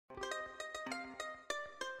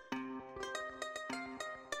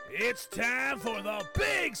It's time for the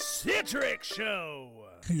Big Citric Show.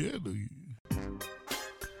 Yeah, dude.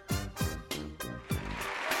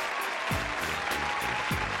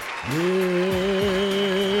 Yeah,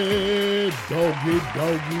 doggy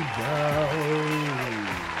down.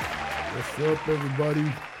 What's up,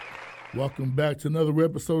 everybody? Welcome back to another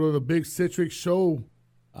episode of the Big Citric Show.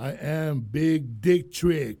 I am Big Dick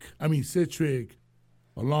Trick. Citric,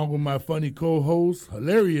 along with my funny co-host,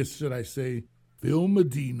 hilarious, should I say, Phil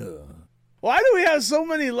Medina. Why do we have so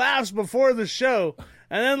many laughs before the show?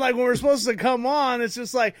 And then, like, when we're supposed to come on, it's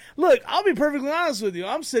just like, look, I'll be perfectly honest with you.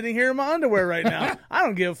 I'm sitting here in my underwear right now. I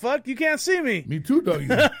don't give a fuck. You can't see me. Me too, doggy.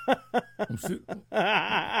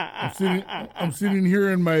 I'm sitting here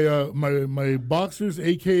in my my boxers,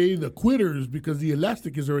 a.k.a. the quitters, because the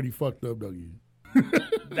elastic is already fucked up, doggy.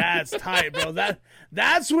 That's tight, bro.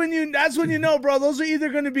 That's when you know, bro. Those are either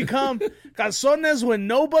going to become calzones when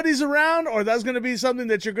nobody's around, or that's going to be something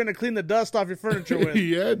that you're going to clean the dust off your furniture with.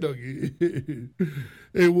 Yeah, doggy.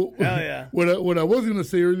 Hey, hell yeah. What I was going to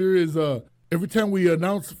say earlier is every time we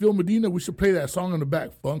announce Phil Medina, we should play that song in the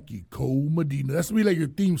back, Funky Cold Medina. That's going to be like your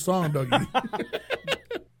theme song, doggy.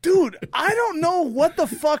 Dude, I don't know what the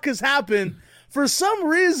fuck has happened. For some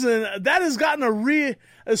reason, that has gotten a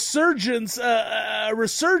resurgence.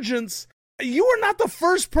 You are not the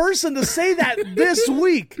first person to say that this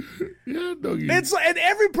week. Yeah, doggy. It's and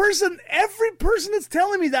every person that's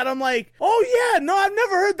telling me that, I'm like, oh yeah, no, I've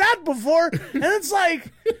never heard that before. And it's like,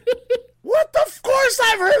 what the? Of course,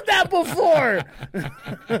 I've heard that before.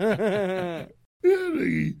 Yeah,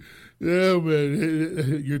 doggy. Yeah,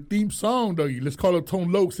 man. Your theme song, doggy. Let's call it Tone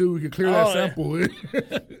Loc, see if we can clear that sample.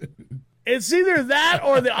 It's either that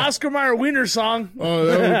or the Oscar Mayer Wiener song. Oh,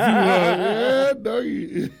 that was too yeah,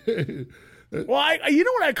 doggy. Well, you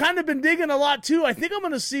know what I've kind of been digging a lot, too? I think I'm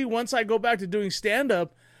going to see, once I go back to doing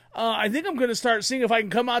stand-up, I think I'm going to start seeing if I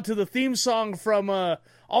can come out to the theme song from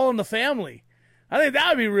All in the Family. I think that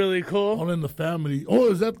would be really cool. All in the Family.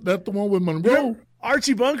 Oh, is that the one with Monroe?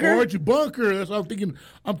 Archie Bunker? Oh, Archie Bunker. That's what I'm thinking.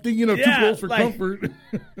 I'm thinking of Too Close for Comfort.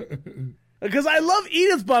 Because I love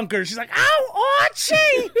Edith Bunker. She's like, ow,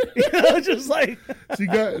 Archie! Just like... She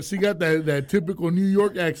got that typical New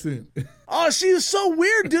York accent. Oh, she is so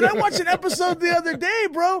weird, dude. I watched an episode the other day,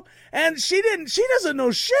 bro, and she doesn't know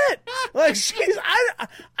shit. Like, I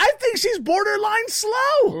think she's borderline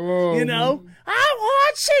slow, you know? Oh,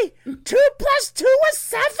 Archie, 2 + 2 is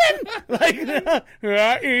 7. Like,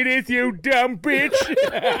 Edith, you dumb bitch.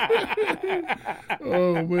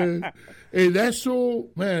 Oh, man. Hey, that show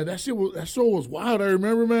was wild. I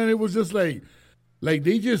remember, man, it was just like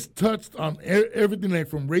they just touched on everything, like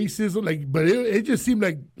from racism, like, but it just seemed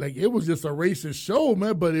like it was just a racist show,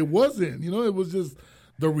 man, but it wasn't, you know, it was just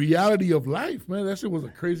the reality of life, man. That shit was a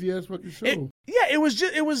crazy ass fucking show. It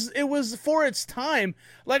was for its time.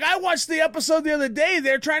 Like, I watched the episode the other day.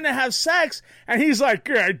 They're trying to have sex, and he's like,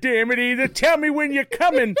 God damn it, Edith, tell me when you're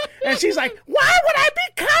coming. And she's like, why would I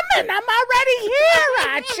be coming? I'm already here,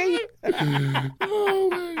 Archie. Oh,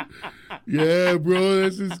 man. Yeah, bro,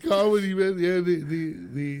 that's just comedy, man. Yeah,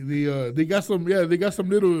 they got some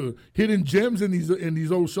little hidden gems in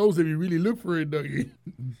these old shows if you really look for it, doggy.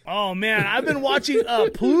 Oh man, I've been watching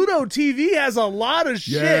Pluto TV has a lot of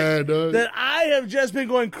shit that I have just been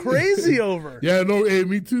going crazy over. Yeah, no, hey,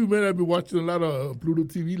 me too, man. I've been watching a lot of Pluto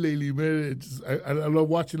TV lately, man. I love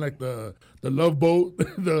watching like the Love Boat,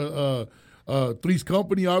 the Three's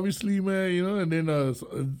Company, obviously, man, you know, and then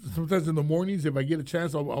sometimes in the mornings, if I get a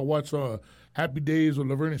chance, I'll watch Happy Days with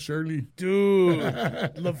Laverne and Shirley. Dude,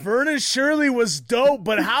 Laverne and Shirley was dope,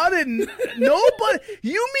 but how did nobody...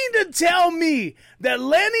 You mean to tell me that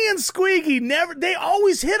Lenny and Squeaky they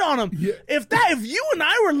always hit on him? Yeah. If you and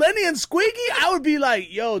I were Lenny and Squeaky, I would be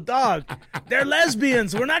like, yo, dog, they're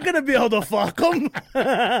lesbians. We're not going to be able to fuck them.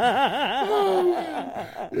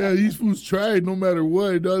 Yeah, these fools tried no matter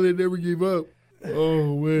what. No, they never gave up.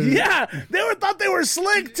 Oh, man. Yeah, thought they were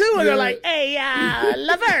slick, too. And they're like, hey,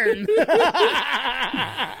 Laverne.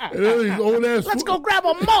 These old-ass Let's go grab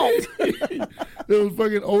a malt. Those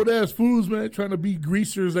fucking old-ass fools, man, trying to be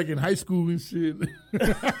greasers like in high school and shit.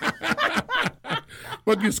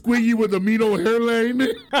 Fucking Squiggy with a mean old hairline.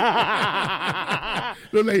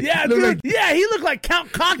 Like, yeah, he looked like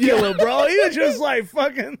Count Cockula, bro. He was just like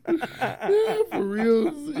fucking. Yeah, for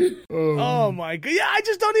real. Oh my god. Yeah, I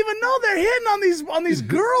just don't even know they're hitting on these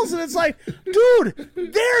girls, and it's like, dude,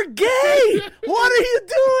 they're gay. What are you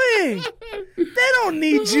doing? They don't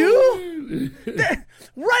need you.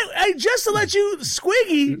 Right, just to let you,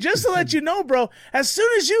 Squiggy, just to let you know, bro, as soon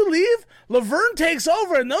as you leave, Laverne takes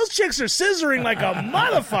over, and those chicks are scissoring like a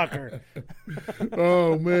motherfucker.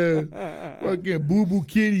 Oh man, fucking Boo Boo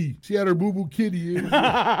Kitty. She had her Boo Boo Kitty.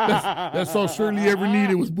 That's all Shirley ever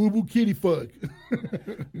needed was Boo Boo Kitty fuck.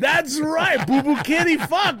 That's right, Boo Boo Kitty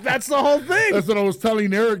fuck. That's the whole thing. That's what I was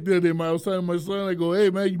telling Eric the other day. I was telling my son, I go, hey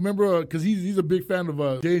man, you remember? Because he's a big fan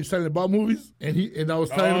of Jay and Silent Bob movies, and I was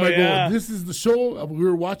telling him, I go, this is the show. We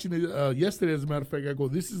were watching it yesterday, as a matter of fact. I go,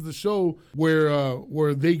 this is the show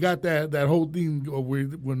where they got that whole thing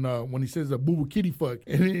when he says a Boo Boo Kitty fuck,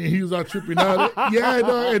 and he was all tripping out.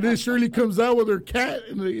 Yeah, and then Shirley comes out with her cat,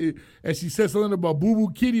 and she says something about Boo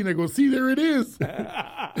Boo Kitty, and I go, see, there it is.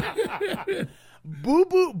 Boo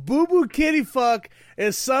Boo Kitty fuck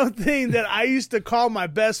is something that I used to call my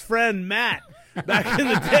best friend Matt back in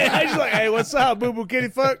the day. I was like, hey, what's up, Boo Boo Kitty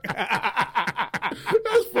fuck?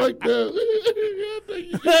 That's fucked up.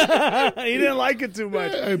 He didn't like it too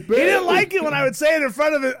much. He didn't like it when I would say it in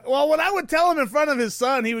front of it. Well, when I would tell him in front of his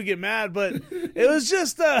son, he would get mad, but it was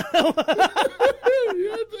just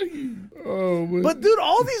Oh, but dude,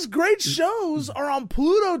 all these great shows are on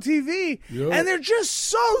Pluto TV, and they're just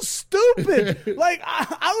so stupid. Like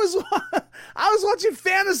I was watching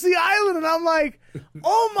Fantasy Island, and I'm like,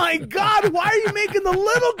 oh my god, why are you making the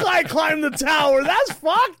little guy climb the tower? That's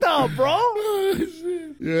fucked up, bro.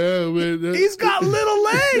 Yeah, man. He's got little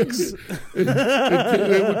legs.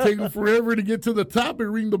 It would take him forever to get to the top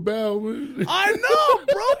and ring the bell. I know,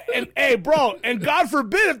 bro. And hey, bro, and God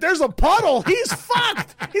forbid if there's a puddle, he's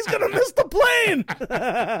fucked. He's gonna miss the plane.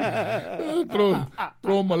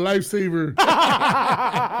 Throw him a lifesaver.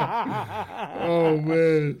 Oh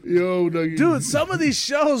man, yo, dude, some of these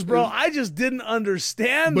shows, bro, I just didn't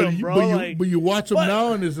understand them, bro. But you watch them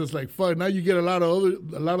now, and it's just like fuck. Now you get a lot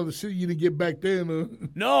of the shit you didn't get back then.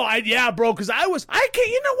 No, bro, because I can't.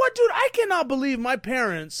 You know what, dude? I cannot believe my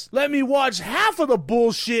parents let me watch half of the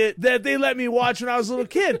bullshit that they let me watch when I was a little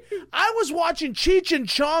kid. I was watching Cheech and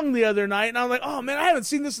Chong the other night, and I'm like, oh man, I haven't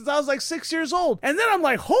seen this since I was like 6 years old. And then I'm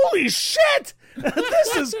like, holy shit,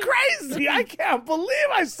 this is crazy! I can't believe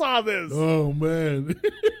I saw this. Oh man,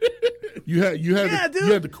 you had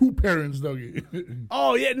the cool parents, though.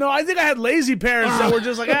 Oh yeah, no, I think I had lazy parents that were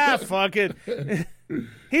just like, fuck it.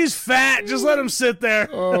 He's fat. Just let him sit there.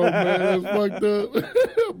 Oh man, that's fucked up.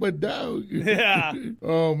 But dog. Yeah.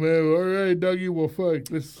 Oh man. All right, Dougie. Well, fuck.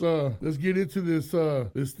 Let's get into this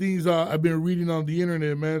things I've been reading on the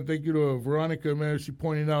internet, man. Thank you to Veronica, man. She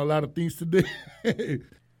pointed out a lot of things today.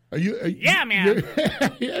 Yeah, man.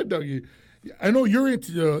 Yeah, Dougie. I know you're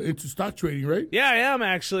into stock trading, right? Yeah, I am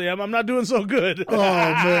actually. I'm not doing so good. Oh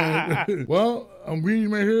man. Well, I'm reading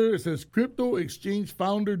right here. It says crypto exchange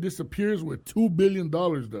founder disappears with $2 billion,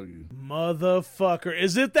 Dougie. Motherfucker.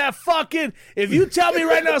 Is it that fucking... If you tell me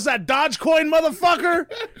right now it's that Dogecoin motherfucker...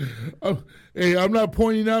 Hey, I'm not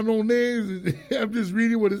pointing out no names. I'm just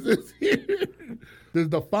reading what it says here. There's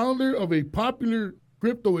the founder of a popular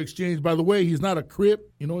crypto exchange. By the way, he's not a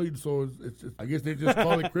crypt, so it's I guess they just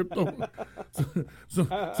call it crypto.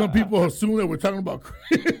 So some people assume that we're talking about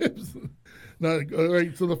crypts. Now, all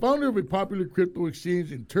right, so the founder of a popular crypto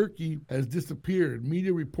exchange in Turkey has disappeared.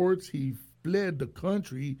 Media reports he fled the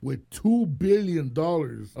country with $2 billion.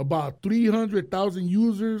 About 300,000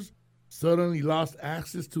 users suddenly lost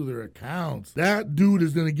access to their accounts. That dude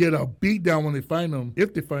is going to get a beat down when they find him,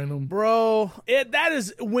 if they find him. Bro, that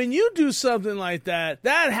is, when you do something like that,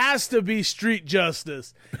 that has to be street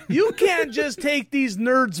justice. You can't just take these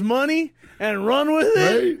nerds' money and run with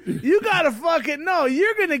it. Right? You gotta fucking know.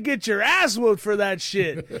 You're going to get your ass whooped for that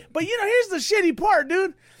shit. But here's the shitty part,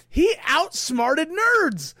 dude. He outsmarted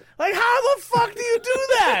nerds. Like, how the fuck do you do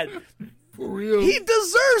that? For real. He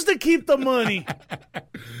deserves to keep the money.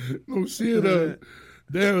 No shit.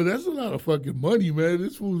 Damn, that's a lot of fucking money, man.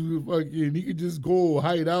 This fool's fucking, he could just go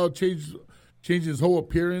hide out, change his whole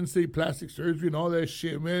appearance, say plastic surgery and all that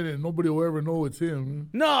shit, man, and nobody will ever know it's him.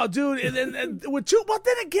 No, dude. And with but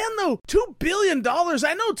then again, though, $2 billion,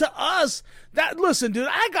 I know to us, that, listen, dude,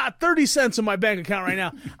 I got 30 cents in my bank account right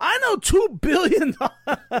now. I know $2 billion.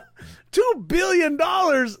 $2 billion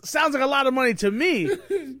sounds like a lot of money to me.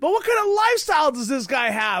 But what kind of lifestyle does this guy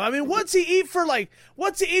have? I mean, what's he eating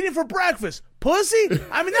for breakfast? Pussy?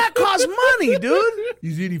 I mean, that costs money, dude.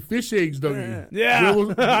 He's eating fish eggs, don't you?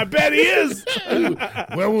 Yeah, I bet he is.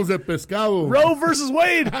 Huevos de pescado. Roe versus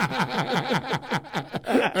Wade.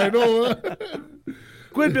 I know.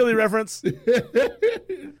 Quid Billy reference.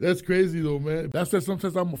 That's crazy though, man. That's why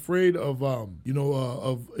sometimes I'm afraid of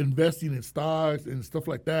of investing in stocks and stuff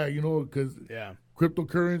like that, because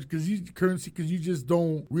cryptocurrency, because you just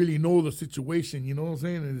don't really know the situation, you know what I'm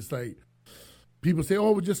saying? And it's like, people say,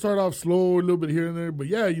 oh, we just start off slow, a little bit here and there. But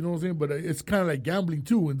yeah, you know what I'm saying? But it's kind of like gambling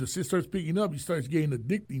too. When the shit starts picking up, it starts getting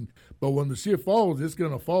addicting. But when the shit falls, it's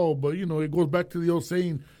going to fall. But, you know, it goes back to the old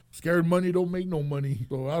saying, scared money don't make no money.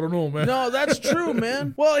 So I don't know, man. No, that's true,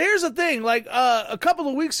 man. Well, here's the thing. Like a couple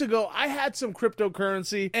of weeks ago, I had some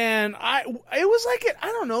cryptocurrency, and it was like I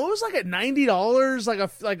don't know, it was like at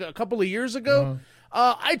 $90 like a couple of years ago.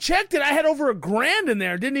 I checked it. I had over $1,000 in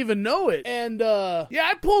there. Didn't even know it. And, yeah,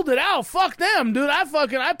 I pulled it out. Fuck them, dude.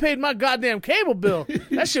 I paid my goddamn cable bill.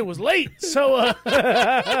 That shit was late. So, and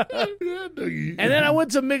then I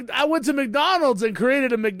went to McDonald's and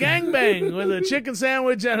created a McGangbang with a chicken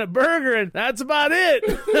sandwich and a burger, and that's about it.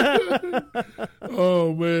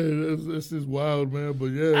 Oh, man. This is wild, man.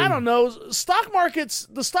 But, yeah. I don't know. The stock market's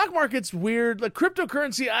weird. Like,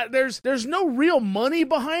 cryptocurrency, there's no real money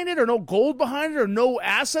behind it or no gold behind it or no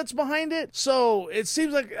assets behind it, so it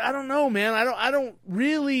seems like I don't know, man. I don't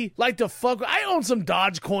really like to fuck. I own some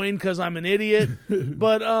Dogecoin because I'm an idiot,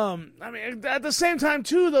 but I mean, at the same time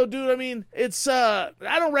too, though, dude. I mean, it's I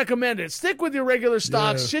don't recommend it. Stick with your regular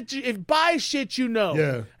stocks. Yeah. Shit, buy shit you know.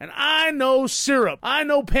 Yeah. And I know syrup. I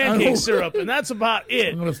know pancake syrup, and that's about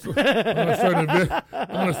it. I'm gonna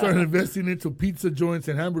start investing into pizza joints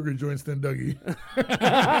and hamburger joints, then, Dougie.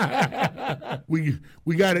 we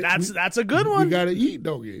got it. That's a good one. We got to eat,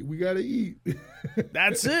 Dougie. We got to eat.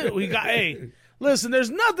 That's it. Hey, listen, there's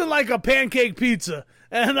nothing like a pancake pizza.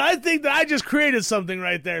 And I think that I just created something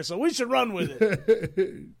right there, so we should run with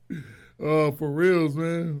it. Oh, for reals,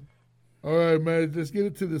 man. All right, man. Let's get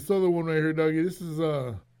into this other one right here,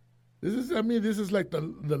 Dougie. This is like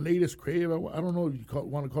the latest crave. I don't know if you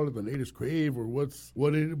want to call it the latest crave or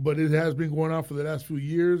but it has been going on for the last few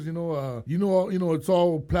years. You know, it's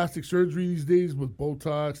all plastic surgery these days with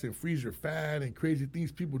Botox and freeze your fat and crazy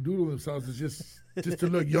things people do to themselves. It's just to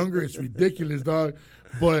look younger. It's ridiculous, dog.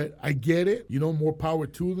 But I get it. You know, more power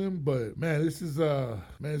to them. But man, this is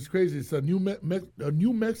it's crazy. It's a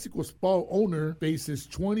New Mexico spa owner faces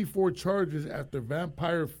 24 charges after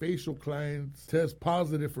vampire facial clients test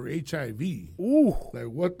positive for HIV. Ooh, like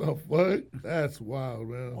what the fuck? That's wild,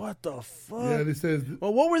 man. What the fuck? Yeah, it says.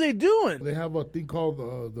 Well, what were they doing? They have a thing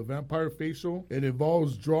called the vampire facial. It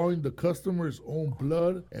involves drawing the customer's own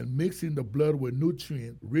blood and mixing the blood with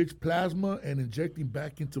nutrient-rich plasma and injecting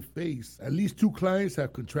back into face. At least 2 clients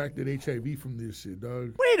have contracted HIV from this shit,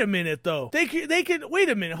 dog. Wait a minute, though. They could wait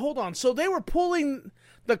a minute. Hold on. So they were pulling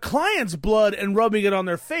the client's blood and rubbing it on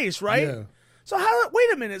their face, right? Yeah. So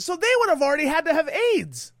wait a minute. So they would have already had to have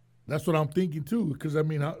AIDS. That's what I'm thinking too. Because I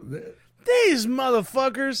mean, these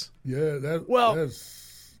motherfuckers. Yeah.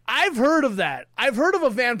 That's. I've heard of that. I've heard of a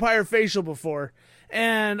vampire facial before.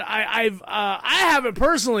 And I haven't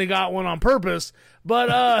personally got one on purpose, but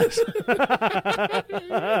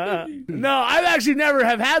no, I've actually never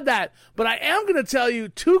have had that. But I am going to tell you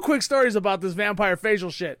 2 quick stories about this vampire facial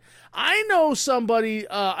shit. I know somebody.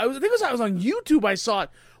 I was on YouTube. I saw it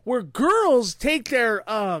where girls take their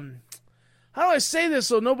how do I say this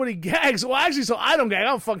so nobody gags? Well, actually, so I don't gag. I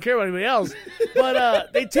don't fucking care about anybody else.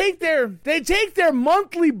 But they take their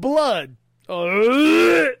monthly blood.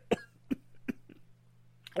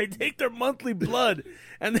 They take their monthly blood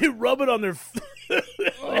and they rub it on their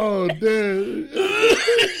oh, damn.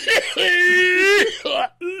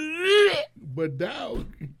 But now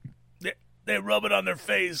they rub it on their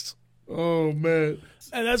face. Oh, man.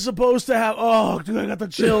 And that's supposed to have, oh, dude, I got the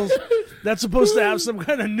chills. That's supposed to have some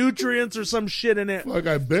kind of nutrients or some shit in it. Fuck,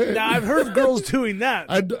 I bet. Now, I've heard of girls doing that.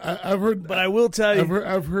 I've heard. But I will tell you.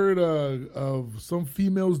 I've heard of some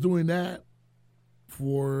females doing that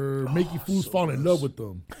for making fools fall in love with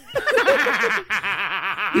them.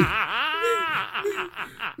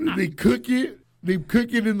 They cook it. They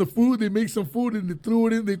cook it in the food. They make some food and they throw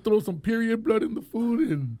it in. They throw some period blood in the food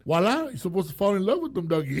and voila, you're supposed to fall in love with them,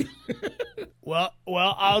 Dougie. Well,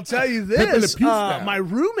 I'll tell you this. My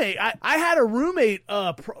roommate, I had a roommate.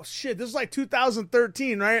 This is like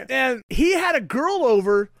 2013, right? And he had a girl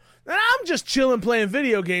over, and I'm just chilling playing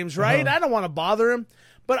video games, right? I don't want to bother him.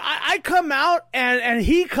 But I come out and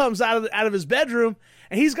he comes out of his bedroom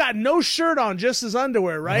and he's got no shirt on, just his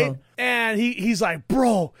underwear, right? And he's like,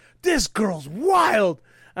 bro, this girl's wild.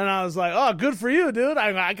 And I was like, oh, good for you, dude.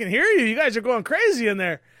 I can hear you. You guys are going crazy in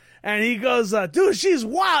there. And he goes, dude, she's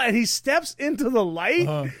wild. And he steps into the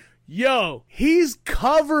light. Yo, he's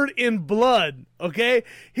covered in blood, okay?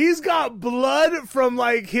 He's got blood from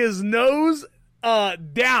like his nose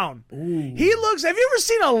down. Ooh. He looks, have you ever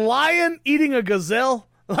seen a lion eating a gazelle?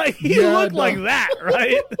 Like, he looked like that,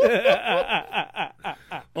 right?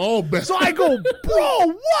 Oh, so I go, bro,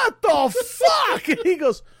 what the fuck? And he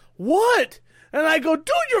goes, what? And I go,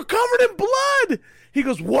 dude, you're covered in blood. He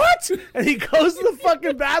goes, what? And he goes to the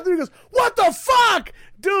fucking bathroom. He goes, what the fuck?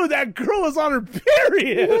 Dude, that girl was on her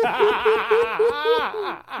period.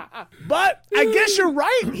 But I guess you're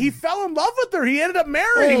right. He fell in love with her. He ended up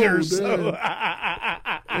marrying her. So.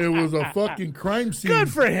 It was a fucking crime scene. Good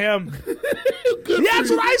for him. That's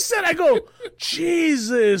what I said. I go,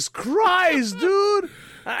 Jesus Christ, dude.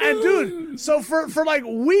 And dude, so for like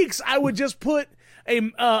weeks, I would just put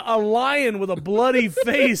a lion with a bloody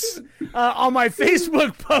face on my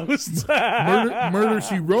Facebook posts. Murder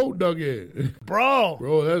She Wrote, Dougie.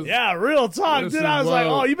 Bro, that's real talk, dude. I was like,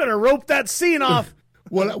 oh, you better rope that scene off.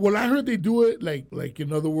 Well, I heard they do it like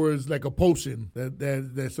in other words, like a potion.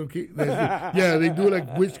 That's okay. Yeah, they do it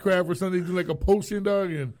like witchcraft or something. They do like a potion,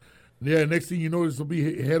 dog, and next thing you know, this will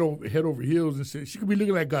be head over heels and shit. She could be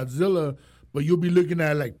looking like Godzilla, but you'll be looking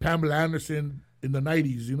at like Pamela Anderson in the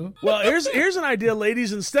 90s, you know? Well, here's an idea,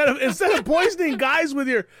 ladies. Instead of poisoning guys with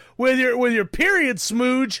your period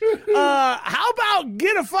smooge, how about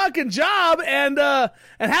get a fucking job and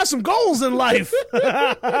have some goals in life?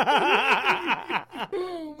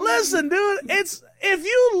 Listen, dude, if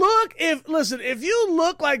you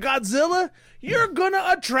look like Godzilla, you're gonna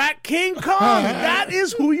attract King Kong. That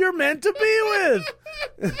is who you're meant to be with.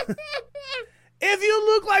 If you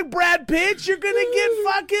look like Brad Pitt, you're gonna get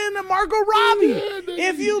fucking Margot Robbie.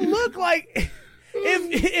 If you look like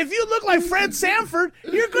Fred Sanford,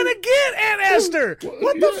 you're gonna get Aunt Esther.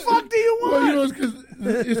 What the fuck do you want? Well, you know,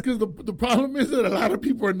 it's because the problem is that a lot of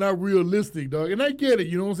people are not realistic, dog. And I get it.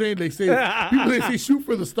 You know what I'm saying? They say shoot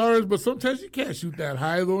for the stars, but sometimes you can't shoot that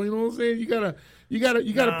high, though. You know what I'm saying? You gotta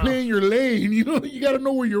play in your lane. You know, you gotta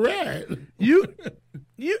know where you're at. You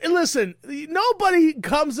listen, nobody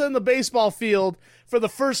comes in the baseball field for the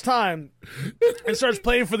first time and starts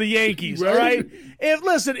playing for the Yankees, all right?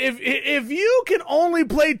 If you can only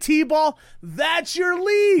play T-ball, that's your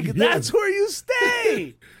league. Yeah. That's where you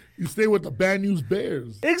stay. You stay with the Bad News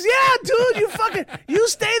Bears. Yeah, dude, you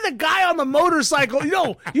stay the guy on the motorcycle.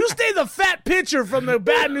 You stay the fat pitcher from the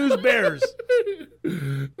Bad News Bears.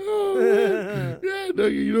 Yeah, no,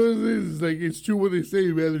 you know what it is? It's like, it's true what they say,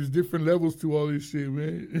 man. There's different levels to all this shit,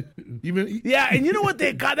 man. And you know what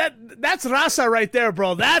they got? That's raza right there,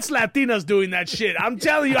 bro. That's Latinas doing that shit. I'm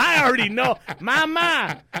telling you, I already know.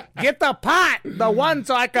 Mama, get the pot, the one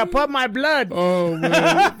so I can put my blood. Oh,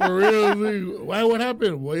 man, for real. Why? What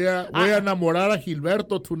happened? Voy a enamorar a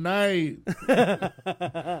Gilberto tonight.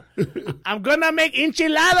 I'm gonna make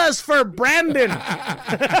enchiladas for Brandon.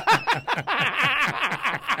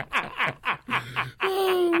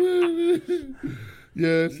 Oh, man.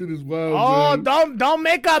 Yeah, that shit is wild. Oh, man. don't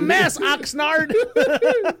make a mess, Oxnard.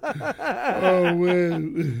 Oh,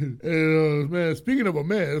 man. And, man, speaking of a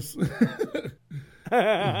mess.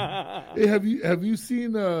 Hey, have you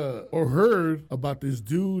seen or heard about this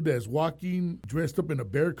dude that's walking dressed up in a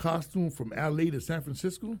bear costume from LA to San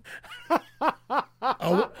Francisco? Bro,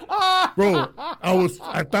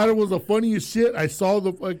 I thought it was the funniest shit. I saw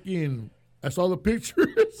the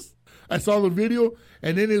pictures. I saw the video,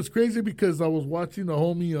 and then it was crazy because I was watching the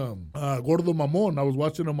homie Gordo Mamon. I was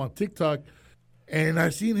watching him on TikTok, and I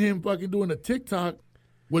seen him fucking doing a TikTok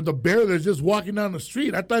with the bear that's just walking down the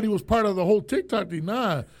street. I thought he was part of the whole TikTok thing.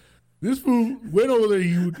 Nah, this fool went over there.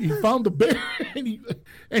 He found the bear, and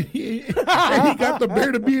he got the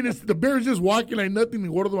bear to be in his. The bear is just walking like nothing.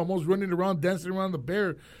 And Gordo Mamon's running around, dancing around the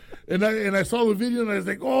bear. And I saw the video, and I was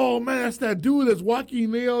like, oh man, that's that dude that's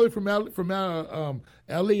walking all the way from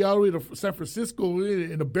LA all the way to San Francisco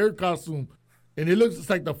in a bear costume, and it looks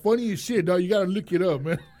like the funniest shit, dog. You gotta look it up,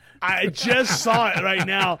 man. I just saw it right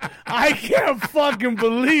now. I can't fucking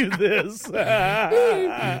believe this.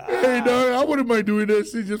 Hey, dog, I wouldn't mind doing that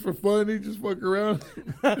shit just for fun. They just fuck around.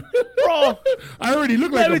 Bro, I already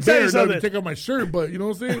look like a bear now to take off my shirt, but you know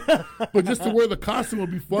what I'm saying? But just to wear the costume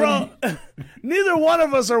would be funny. Bro, neither one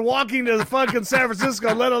of us are walking to fucking San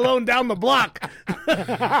Francisco, let alone down the block.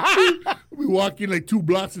 We walking like 2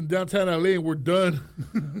 blocks in downtown LA and we're done.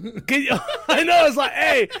 I know, it's like,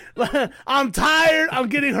 hey, I'm tired. I'm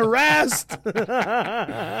getting harassed.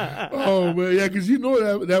 Oh, man, yeah, because you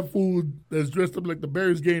know that fool that's dressed up like the bear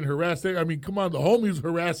is getting harassed. I mean, come on, the homie's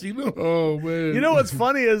harassing him. Oh, man. You know what's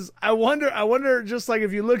funny is I wonder just like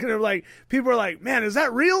if you look at him, like people are like, man, is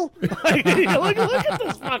that real? Like, look at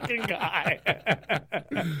this fucking guy.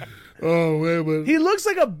 Oh, man, but he looks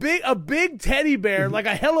like a big teddy bear, like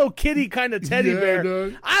a Hello Kitty kind of teddy bear.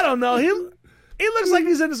 Dog. I don't know. He looks like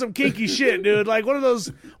he's into some kinky shit, dude. Like one of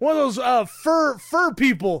those fur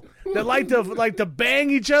people that like to bang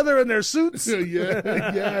each other in their suits.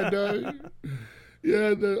 Yeah, dog.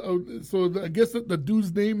 Yeah, so I guess the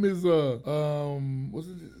dude's name is what's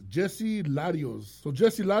it? Jesse Larios. So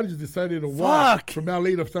Jesse Larios decided to walk Fuck. from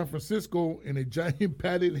LA to San Francisco in a giant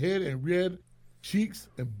padded head and red cheeks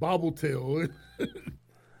and bobble tail.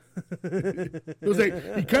 It was like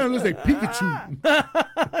he kind of looks like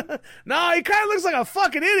Pikachu. No, he kind of looks like a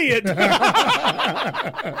fucking idiot.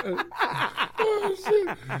 Oh,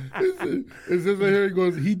 shit. It says right here, he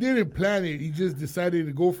goes, he didn't plan it. He just decided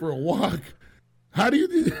to go for a walk. How do you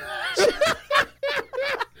do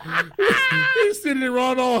He's sitting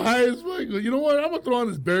around all high as fuck. You know what? I'm going to throw on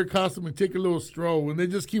this bear costume and take a little stroll. And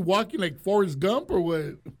then just keep walking like Forrest Gump or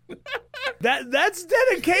what? That's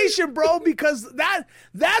dedication, bro, because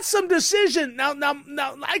that's some decision. Now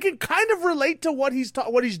I can kind of relate to what he's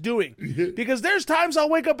doing, because there's times I'll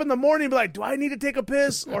wake up in the morning and be like, do I need to take a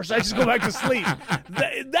piss or should I just go back to sleep?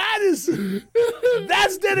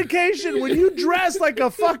 That's dedication when you dress like a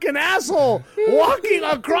fucking asshole walking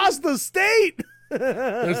across the state.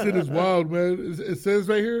 That shit is wild, man. It says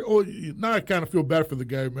right here. Oh, now I kind of feel bad for the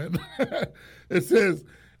guy, man. It says,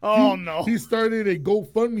 no, he started a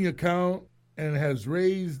GoFundMe account and has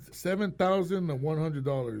raised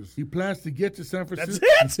 $7,100. He plans to get to San Francisco.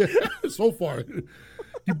 That's it? So far.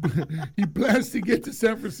 He plans to get to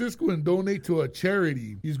San Francisco and donate to a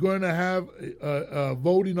charity. He's going to have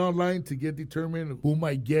voting online to get determined who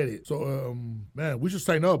might get it. So, man, we should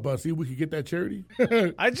sign up, see if we could get that charity.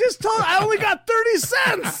 I only got 30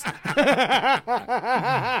 cents.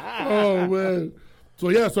 Oh, man. So,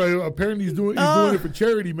 yeah, apparently he's doing it for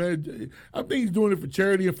charity, man. I think he's doing it for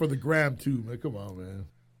charity and for the gram, too, man. Come on, man.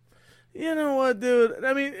 You know what, dude?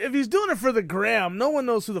 I mean, if he's doing it for the gram, no one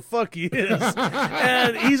knows who the fuck he is.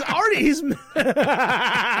 And he's That's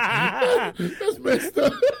messed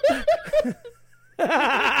up.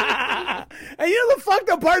 And you know the fucked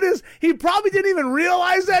up part is he probably didn't even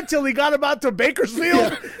realize that till he got about to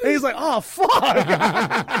Bakersfield. And he's like, oh, fuck.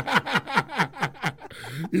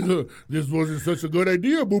 This wasn't such a good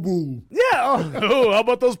idea, boo-boo. Yeah. Oh, how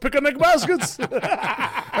about those picnic baskets?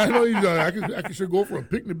 I know he's I can sure go for a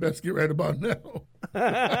picnic basket right about now.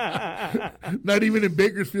 Not even in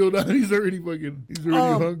Bakersfield. He's already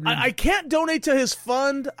hungry. I can't donate to his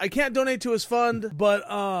fund. But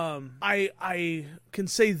I can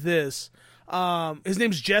say this. His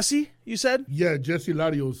name's Jesse, you said? Yeah, Jesse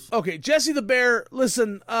Larios. Okay, Jesse the Bear,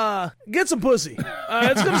 listen, get some pussy.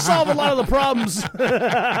 It's going to solve a lot of the problems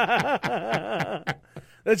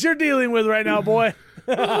that you're dealing with right now, boy.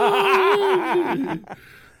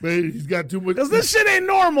 Man, he's got too much. Because this shit ain't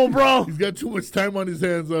normal, bro. He's got too much time on his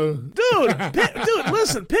hands. Dude,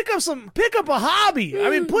 listen, pick up a hobby. I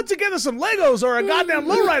mean, put together some Legos or a goddamn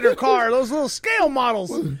lowrider car, those little scale models.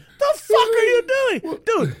 The fuck are you doing?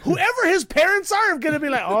 Dude, whoever his parents are going to be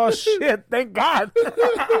like, oh shit, thank God.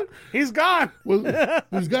 He's gone. Well,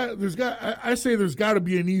 I say there's got to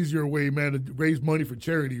be an easier way, man, to raise money for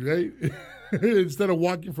charity, right? Instead of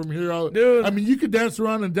walking from here out. Dude. I mean, you could dance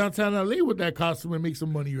around in downtown LA with that costume and make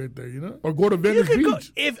some money right there, you know? Or go to Venice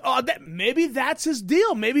Beach. Maybe that's his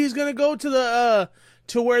deal. Maybe he's going to go to the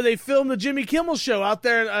to where they filmed the Jimmy Kimmel show out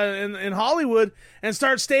there in Hollywood and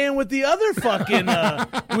start staying with the other fucking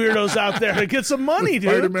weirdos out there to get some money,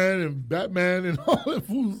 dude. Spider-Man and Batman and all that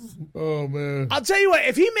fools. Oh, man. I'll tell you what,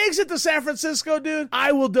 if he makes it to San Francisco, dude,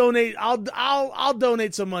 I will donate. I'll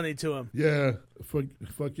donate some money to him. Yeah. Fuck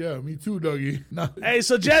yeah, me too, Dougie. Nah. Hey,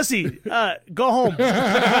 so Jesse, go home.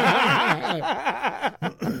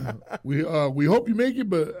 We hope you make it,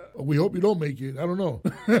 but we hope you don't make it. I don't know.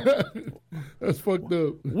 That's fucked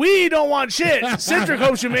up. We don't want shit. Citric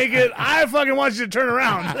hopes you make it. I fucking want you to turn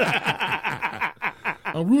around.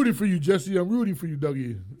 I'm rooting for you, Jesse. I'm rooting for you,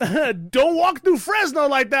 Dougie. Don't walk through Fresno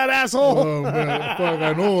like that, asshole. Oh, man. Fuck,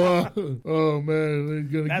 I know, Oh, man.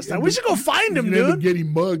 We should go find him, dude. End up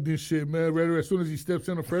getting mugged and shit, man, right as soon as he steps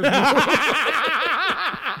into Fresno.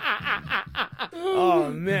 Oh,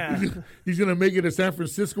 man. He's going to make it to San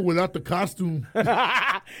Francisco without the costume.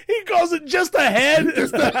 He goes in just a head.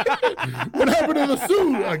 What happened to the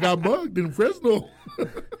suit? I got mugged in Fresno.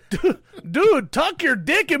 Dude, tuck your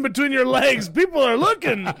dick in between your legs. People are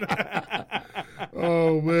looking.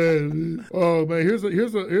 Oh man. Here's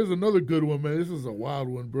another good one, man. This is a wild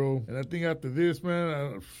one, bro. And I think after this,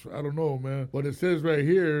 man, I don't know, man. But it says right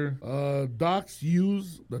here,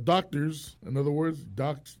 doctors, in other words,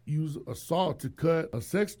 docs use a saw to cut a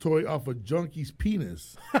sex toy off a junkie's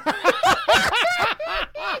penis.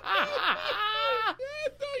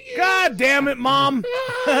 God damn it, Mom.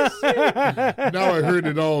 Now I heard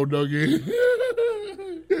it all, Dougie.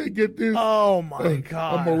 Get this. Oh, my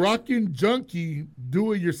God. A Moroccan junkie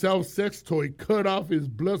do-it-yourself sex toy cut off his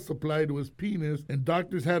blood supply to his penis, and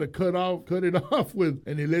doctors had to cut it off with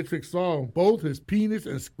an electric saw. Both his penis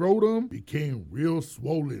and scrotum became real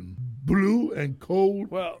swollen, blue and cold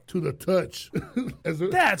to the touch.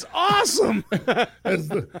 That's awesome. as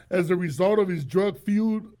a result of his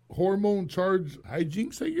drug-fueled, hormone-charged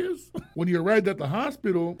hijinks, I guess. When he arrived at the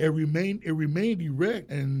hospital, it remained erect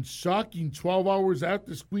and shocking 12 hours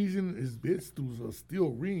after squeezing his bits through a steel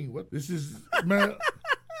ring. What? This is, man,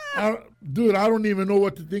 I don't even know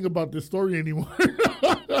what to think about this story anymore.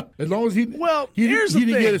 As long as he didn't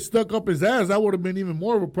get it stuck up his ass, that would have been even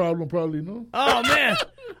more of a problem, probably, no? Oh, man.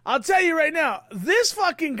 I'll tell you right now, this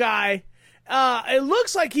fucking guy, it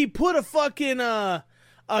looks like he put a fucking, a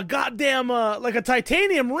goddamn, like a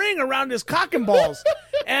titanium ring around his cock and balls.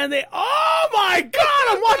 And oh my God,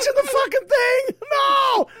 I'm watching the fucking thing.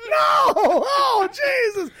 No. Oh,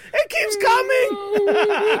 Jesus. It keeps coming.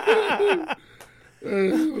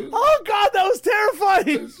 Oh, God, that was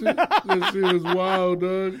terrifying. This shit was wild,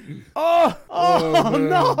 dog. Oh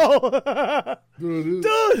no.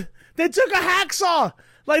 Dude, they took a hacksaw.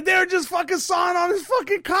 Like, they were just fucking sawing on his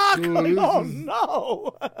fucking cock. Like,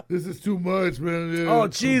 no. This is too much, man. Yeah. Oh,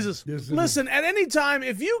 Jesus. Listen, at any time,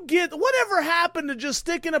 if you get... Whatever happened to just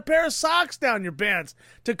sticking a pair of socks down your pants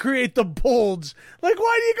to create the bulge? Like,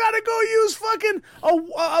 why do you gotta go use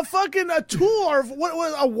fucking a tool or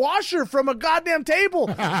a washer from a goddamn table?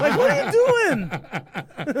 Like, what are you doing?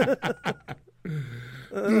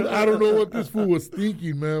 Dude, I don't know what this fool was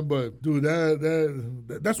thinking, man, but dude,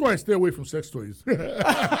 that's why I stay away from sex toys.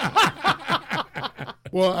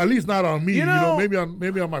 Well, at least not on me. You know, maybe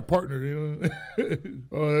on my partner. You know.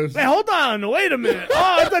 Hey, hold on, wait a minute.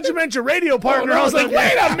 Oh, I thought you meant your radio partner. I was like,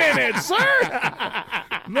 wait a minute, sir.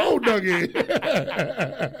 No, Dougie.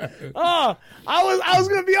 Oh, I was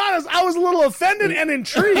gonna be honest. I was a little offended and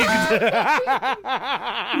intrigued.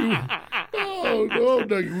 Oh no,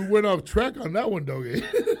 Dougie. We went off track on that one, Dougie.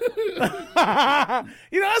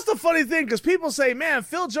 You know, that's the funny thing, because people say, man,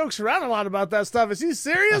 Phil jokes around a lot about that stuff. Is he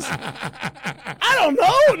serious? I don't know.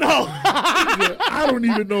 No. I don't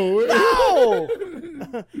even know. No.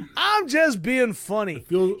 I'm just being funny.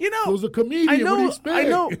 Phil's a comedian. What do you expect? I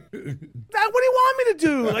know. What do you want me to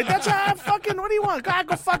do? Like, that's how what do you want?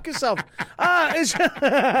 Go fuck yourself. Oh,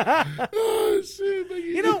 shit,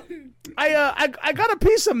 you know, I got a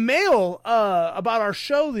piece of mail about our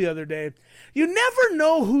show the other day. You never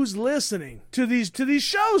know who's listening to these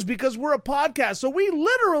shows because we're a podcast. So we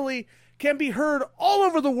literally can be heard all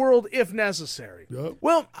over the world if necessary. Yep.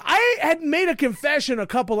 Well, I had made a confession a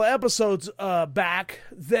couple of episodes back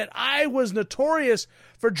that I was notorious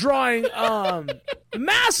for drawing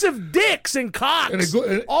massive dicks and cocks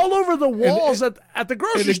all over the walls at the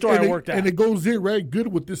grocery store I worked at. And it goes in right good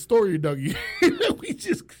with this story, Dougie.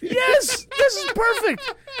 Yes, this is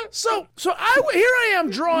perfect. So here I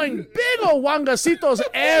am drawing big old wangasitos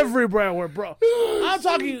everywhere, bro. I'm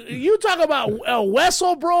talking, you talk about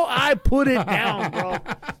Wessel, bro, I put it down, bro.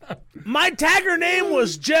 My tagger name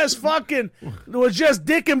was just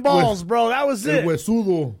dick and balls, bro. That was it.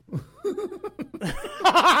 Huesudo.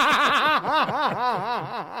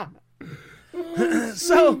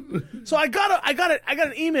 So I got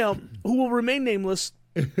an email who will remain nameless,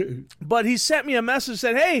 but he sent me a message,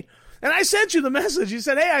 said, hey, and I sent you the message. He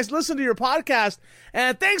said, hey, I listened to your podcast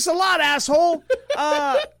and thanks a lot, asshole.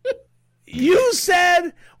 You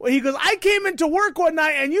said, he goes, I came into work one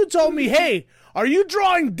night and you told me, hey, are you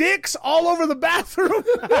drawing dicks all over the bathroom?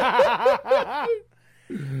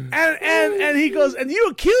 And he goes, and you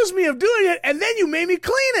accused me of doing it, and then you made me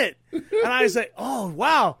clean it. And I say, oh,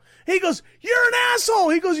 wow. He goes, you're an asshole.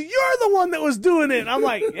 He goes, you're the one that was doing it. And I'm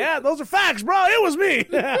like, yeah, those are facts, bro. It was me.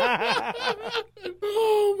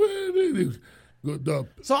 Oh, man.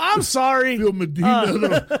 So I'm sorry. Phil Medina,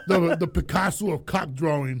 the Picasso of cock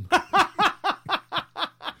drawing.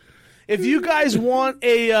 If you guys want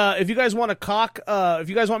a cock, if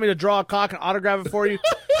you guys want me to draw a cock and autograph it for you,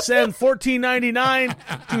 send $14.99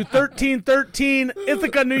 to 1313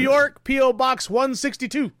 Ithaca, New York, P.O. Box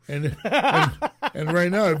 162. And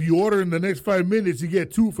right now, if you order in the next 5 minutes, you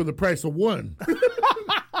get 2 for the price of 1.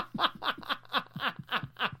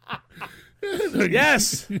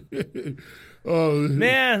 Yes. Oh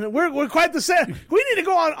man, we're quite the same. We need to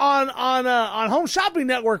go on Home Shopping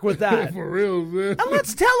Network with that. For real, man. And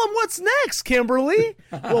let's tell them what's next, Kimberly.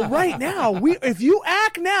 Well, right now, if you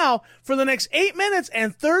act now for the next 8 minutes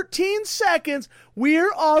and 13 seconds,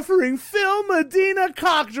 we're offering Phil Medina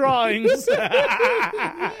cock drawings.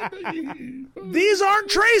 These aren't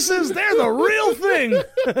traces; they're the real thing.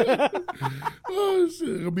 Oh shit!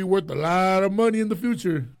 It'll be worth a lot of money in the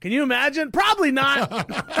future. Can you imagine? Probably not.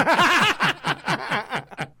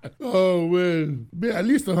 Oh man, at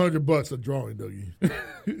least $100 a drawing,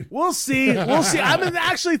 Dougie. We'll see. We'll see. I've been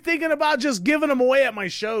actually thinking about just giving them away at my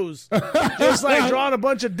shows, just like drawing a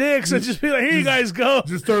bunch of dicks and just be like, "Here you guys go."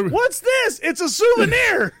 Just start. What's this? It's a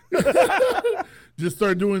souvenir. Just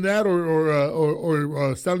start doing that,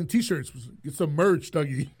 or selling T-shirts. Get some merch,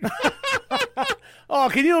 Dougie. Oh,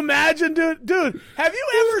 can you imagine, dude? Dude, have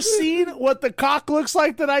you ever seen what the cock looks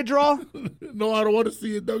like that I draw? No, I don't want to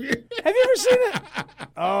see it, Dougie. Have you ever seen it?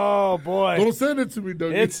 Oh boy! Don't send it to me,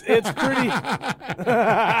 Dougie. It's pretty. All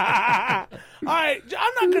right,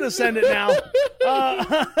 I'm not gonna send it now. Oh,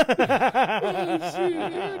 shit,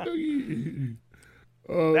 yeah, Dougie.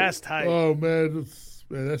 That's tight. Oh man,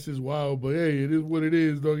 that's just wild. But hey, it is what it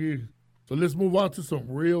is, Dougie. So let's move on to some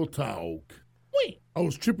real talk. Wait, I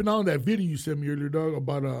was tripping on that video you sent me earlier, dog,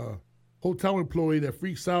 about a hotel employee that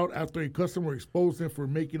freaks out after a customer exposed him for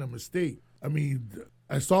making a mistake. I mean,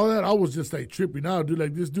 I saw that. I was just like tripping out, dude.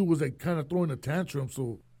 Like this dude was like kind of throwing a tantrum.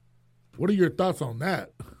 So, what are your thoughts on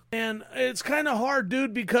that? And it's kind of hard,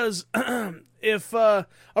 dude, because if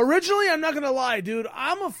originally, I'm not gonna lie, dude,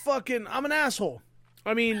 I'm an asshole.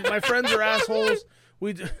 I mean, my friends are assholes.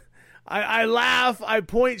 I laugh, I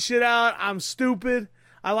point shit out. I'm stupid.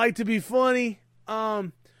 I like to be funny.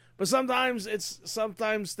 But sometimes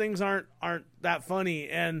things aren't that funny.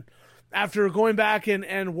 And after going back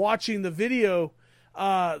and watching the video,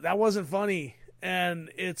 that wasn't funny. And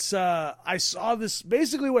it's, I saw this,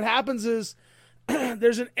 basically what happens is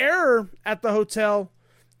there's an error at the hotel.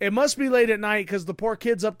 It must be late at night because the poor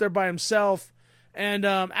kid's up there by himself. And,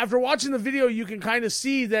 after watching the video, you can kind of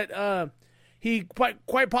see that, he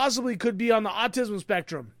quite possibly could be on the autism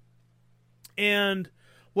spectrum. And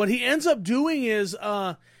what he ends up doing is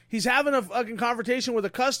he's having a fucking confrontation with a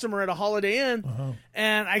customer at a Holiday Inn,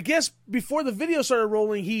 and I guess before the video started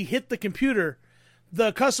rolling, he hit the computer.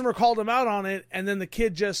 The customer called him out on it, and then the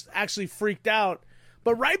kid just actually freaked out.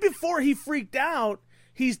 But right before he freaked out,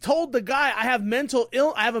 he's told the guy, I have a mental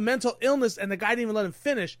illness, and the guy didn't even let him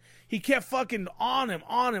finish. He kept fucking on him,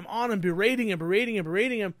 berating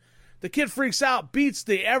him. The kid freaks out, beats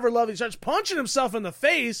the ever-loving, starts punching himself in the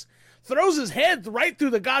face, throws his head right through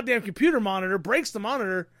the goddamn computer monitor, breaks the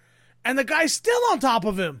monitor, and the guy's still on top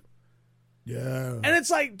of him. Yeah. And it's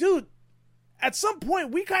like, dude, at some point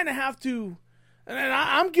we kind of have to, and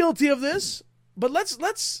I'm guilty of this, but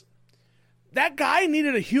let's, that guy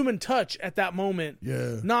needed a human touch at that moment.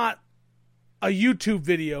 Yeah. Not a YouTube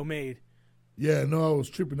video made. Yeah, no, I was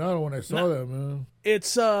tripping out when I saw that, man.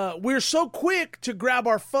 It's, we're so quick to grab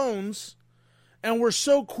our phones, and we're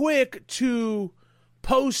so quick to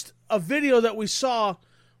post a video that we saw.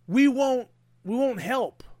 We won't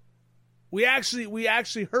help. We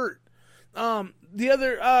actually hurt. The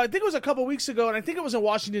other, I think it was a couple weeks ago, and I think it was in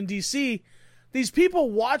Washington, D.C., these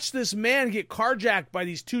people watched this man get carjacked by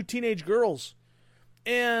these two teenage girls.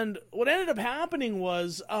 And what ended up happening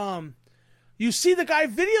was, you see the guy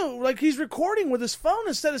video, like he's recording with his phone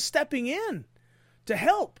instead of stepping in to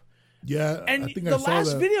help. Yeah, and I think the I saw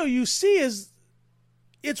last that. video you see is,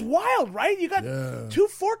 it's wild, right? You got two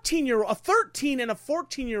 14-year-old, a 13 and a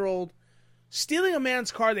 14-year-old stealing a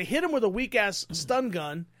man's car. They hit him with a weak-ass stun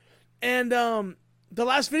gun. And the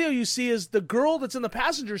last video you see is the girl that's in the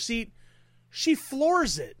passenger seat. She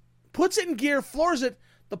floors it, puts it in gear, floors it.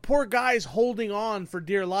 The poor guy's holding on for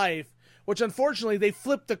dear life, which unfortunately they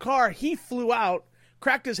flipped the car. He flew out,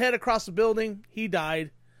 cracked his head across the building. He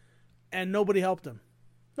died, and nobody helped him.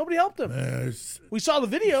 Nobody helped him. Man, we saw the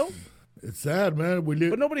video. It's sad, man.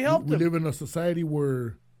 But nobody helped him. We live in a society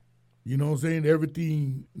where, you know what I'm saying,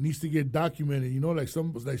 everything needs to get documented. You know, like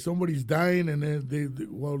somebody's dying, and then they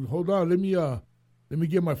well, hold on, let me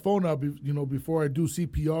get my phone up, you know, before I do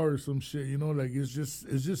CPR or some shit. You know, like it's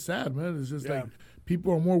just sad, man. It's just like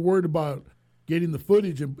people are more worried about getting the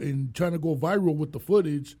footage and trying to go viral with the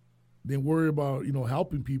footage than worry about, you know,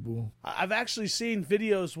 helping people. I've actually seen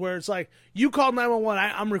videos where it's like, you called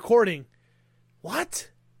 911, I'm recording. What?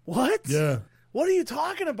 Yeah. What are you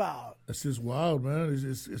talking about? That's just wild, man.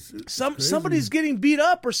 It's somebody's getting beat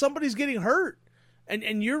up or somebody's getting hurt,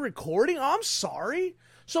 and you're recording? Oh, I'm sorry.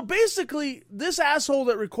 So basically, this asshole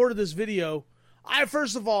that recorded this video,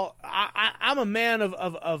 first of all, I'm a man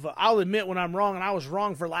of I'll admit when I'm wrong, and I was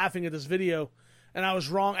wrong for laughing at this video, and I was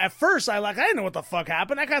wrong. At first, I didn't know what the fuck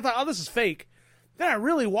happened. I kind of thought, oh, this is fake. Then I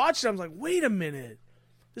really watched it. I was like, wait a minute.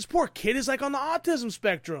 This poor kid is like on the autism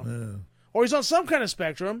spectrum. Yeah. Or he's on some kind of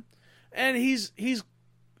spectrum, and he's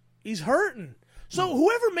hurting. So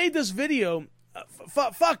whoever made this video,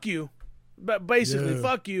 fuck you. But basically,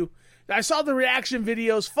 fuck you. I saw the reaction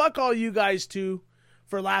videos. Fuck all you guys too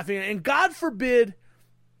for laughing. And God forbid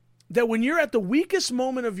that when you're at the weakest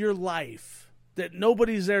moment of your life, that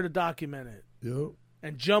nobody's there to document it Yep.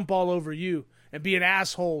 and jump all over you and be an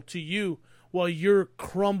asshole to you while you're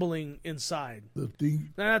crumbling inside. The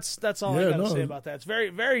thing. That's all I gotta say about that. It's very,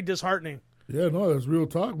 very disheartening. Yeah, no, that's real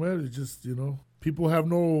talk, man. It's just, people have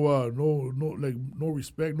no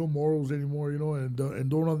respect, no morals anymore, and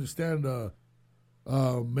don't understand.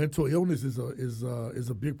 Mental illness is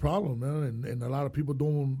a big problem, man, and a lot of people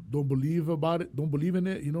don't believe about it, don't believe in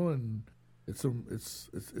it, and it's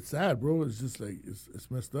sad, bro. It's just like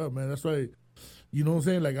it's messed up, man. That's why, you know what I'm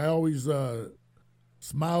saying? Like I always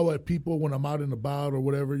smile at people when I'm out and about or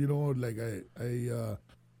whatever, like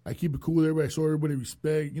I keep it cool with everybody, I show everybody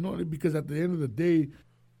respect, because at the end of the day,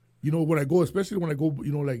 when I go, especially when I go,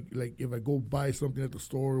 like if I go buy something at the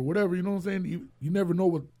store or whatever, you know what I'm saying? You never know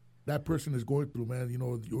what that person is going through, man,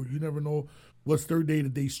 or you never know what's their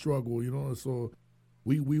day-to-day struggle, so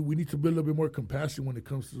we need to build a little bit more compassion when it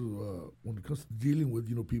comes to dealing with,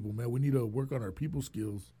 people, man. We need to work on our people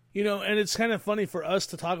skills. And it's kind of funny for us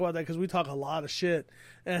to talk about that because we talk a lot of shit.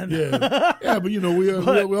 And yeah, but we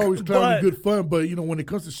always clown good fun. But when it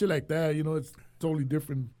comes to shit like that, it's totally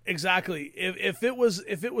different. Exactly. If it was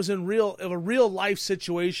a real life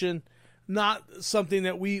situation, not something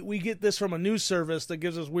that we get this from a news service that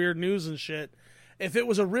gives us weird news and shit. If it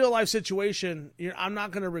was a real life situation, I'm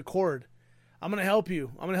not going to record. I'm going to help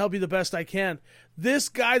you. I'm going to help you the best I can. This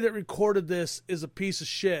guy that recorded this is a piece of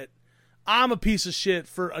shit. I'm a piece of shit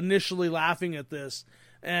for initially laughing at this.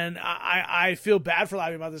 And I feel bad for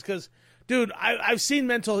laughing about this because, dude, I've seen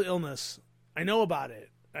mental illness. I know about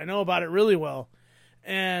it. I know about it really well.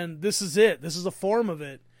 And this is it. This is a form of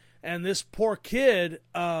it. And this poor kid,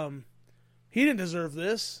 he didn't deserve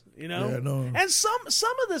this, Yeah, no. And some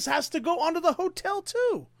of this has to go onto the hotel,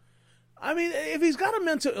 too. I mean, if he's got a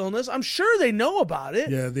mental illness, I'm sure they know about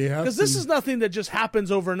it. Yeah, they have to. Because this is nothing that just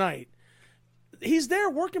happens overnight. He's there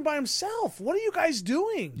working by himself. What are you guys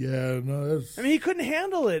doing? Yeah, no, that's... I mean, he couldn't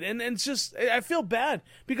handle it. And it's just, I feel bad.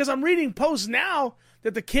 Because I'm reading posts now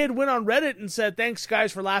that the kid went on Reddit and said, thanks,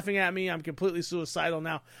 guys, for laughing at me. I'm completely suicidal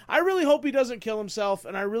now. I really hope he doesn't kill himself.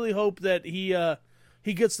 And I really hope that he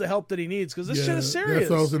gets the help that he needs. Because this shit is serious.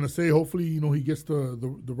 That's what I was going to say. Hopefully, he gets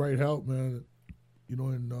the right help, man.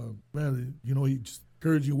 Man, he just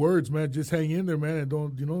encouraging words, man. Just hang in there, man, and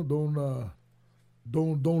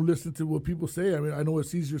don't listen to what people say. I mean, I know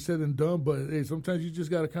it's easier said than done, but hey, sometimes you just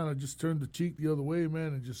gotta kind of just turn the cheek the other way,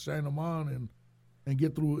 man, and just shine them on and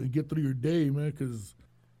get through your day, man. Because,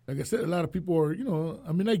 like I said, a lot of people are,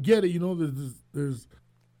 I mean, I get it, there's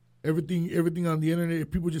everything on the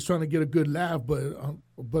internet. People just trying to get a good laugh, but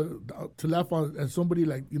to laugh at somebody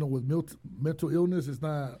like with mental illness, it's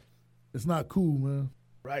not cool, man.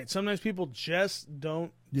 Right. Sometimes people just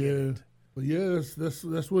don't get it. But yeah,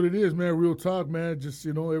 that's what it is, man. Real talk, man. Just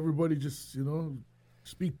everybody just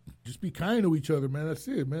be kind to each other, man. That's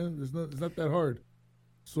it, man. It's not that hard.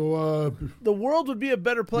 So the world would be a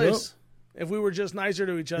better place if we were just nicer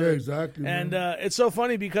to each other. Yeah, exactly. And it's so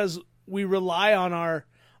funny because we rely on our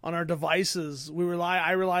devices.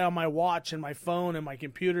 I rely on my watch and my phone and my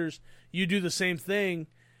computers. You do the same thing.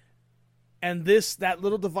 And that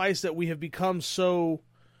little device that we have become so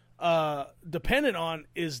dependent on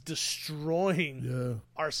is destroying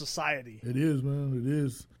our society. It is, man. It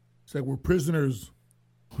is. It's like we're prisoners.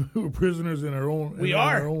 We're prisoners in our own. We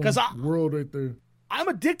are, because world right there. I'm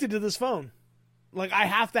addicted to this phone. Like I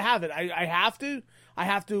have to have it. I have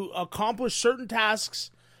to accomplish certain tasks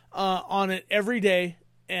on it every day,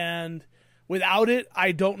 and without it,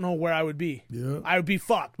 I don't know where I would be. Yeah, I would be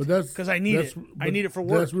fucked. But that's because I need it. I need it for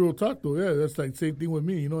work. That's real talk, though. Yeah, that's like the same thing with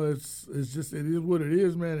me. It's just it is what it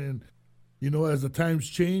is, man. And as the times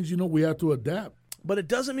change, we have to adapt. But it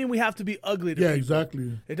doesn't mean we have to be ugly to people.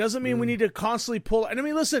 Exactly. It doesn't mean we need to constantly pull. And I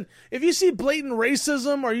mean, listen, if you see blatant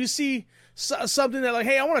racism or you see something that like,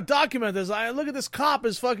 hey, I want to document this. Look at this cop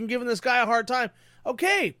is fucking giving this guy a hard time.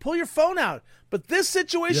 Okay, pull your phone out. But this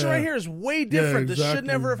situation right here is way different. Yeah, exactly. This should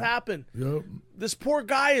never have happened. Yep. This poor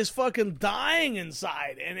guy is fucking dying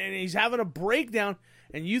inside, and he's having a breakdown,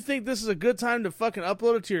 and you think this is a good time to fucking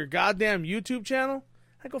upload it to your goddamn YouTube channel?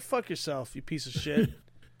 Go fuck yourself, you piece of shit.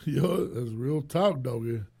 Yo, that's real talk,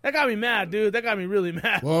 doggy. That got me mad, dude. That got me really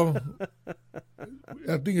mad. Well,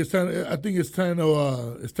 I think it's time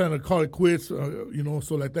to call it quits.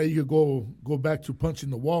 So like that you could go back to punching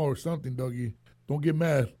the wall or something, doggy. Don't get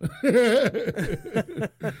mad.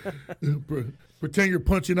 Pretend you're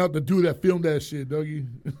punching out the dude that filmed that shit, doggy.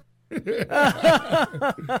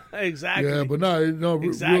 Exactly. Yeah, but no,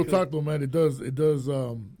 exactly. Real talk though, man. It does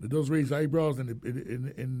raise eyebrows,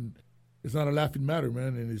 and it's not a laughing matter,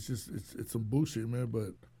 man. And it's some bullshit, man. But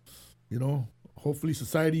hopefully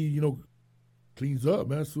society, cleans up,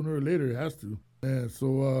 man. Sooner or later, it has to. And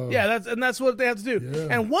so Yeah, that's what they have to do. Yeah.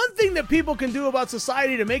 And one thing that people can do about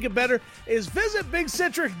society to make it better is visit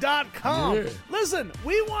BigCitric.com. Yeah. Listen,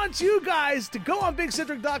 we want you guys to go on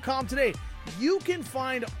BigCitric.com today. You can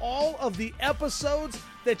find all of the episodes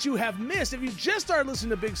that you have missed. If you just started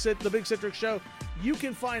listening to the Big Citric Show, you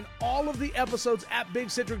can find all of the episodes at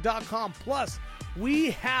BigCitric.com. Plus, we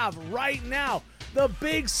have right now the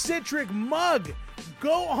Big Citric mug.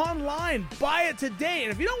 Go online, buy it today.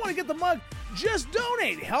 And if you don't want to get the mug, just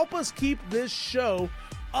donate. Help us keep this show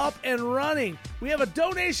up and running. We have a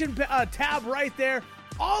donation tab right there.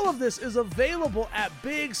 All of this is available at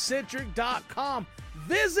BigCitric.com.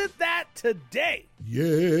 Visit that today.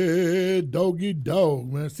 yeah, doggy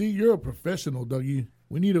dog, man. See, you're a professional, Dougie.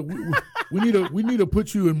 We need to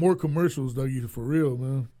put you in more commercials, Dougie, for real,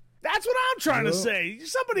 man. That's what I'm trying to say.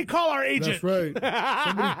 Somebody call our agent. That's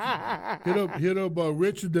right. Somebody hit up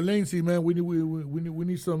Richard Delancey, man. We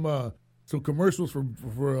need some commercials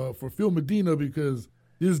for Phil Medina because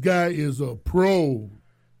this guy is a pro.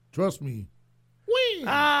 Trust me. Whee!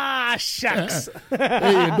 Ah, shucks. Hey,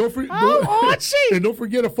 and don't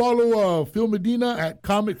forget to follow Phil Medina at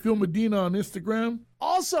Comic Phil Medina on Instagram.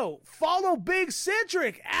 Also, follow Big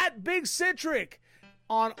Citric at Big Citric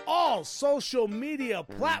on all social media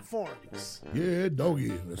platforms. Yeah, doggy.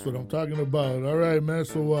 That's what I'm talking about. All right, man.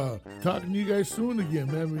 So talking to you guys soon again,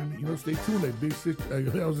 man. Stay tuned. Like Big Citric.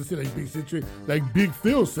 I was gonna say like Big Citric, like Big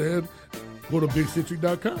Phil said. Go to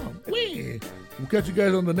BigCitric.com. We'll catch you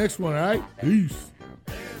guys on the next one. All right. Peace.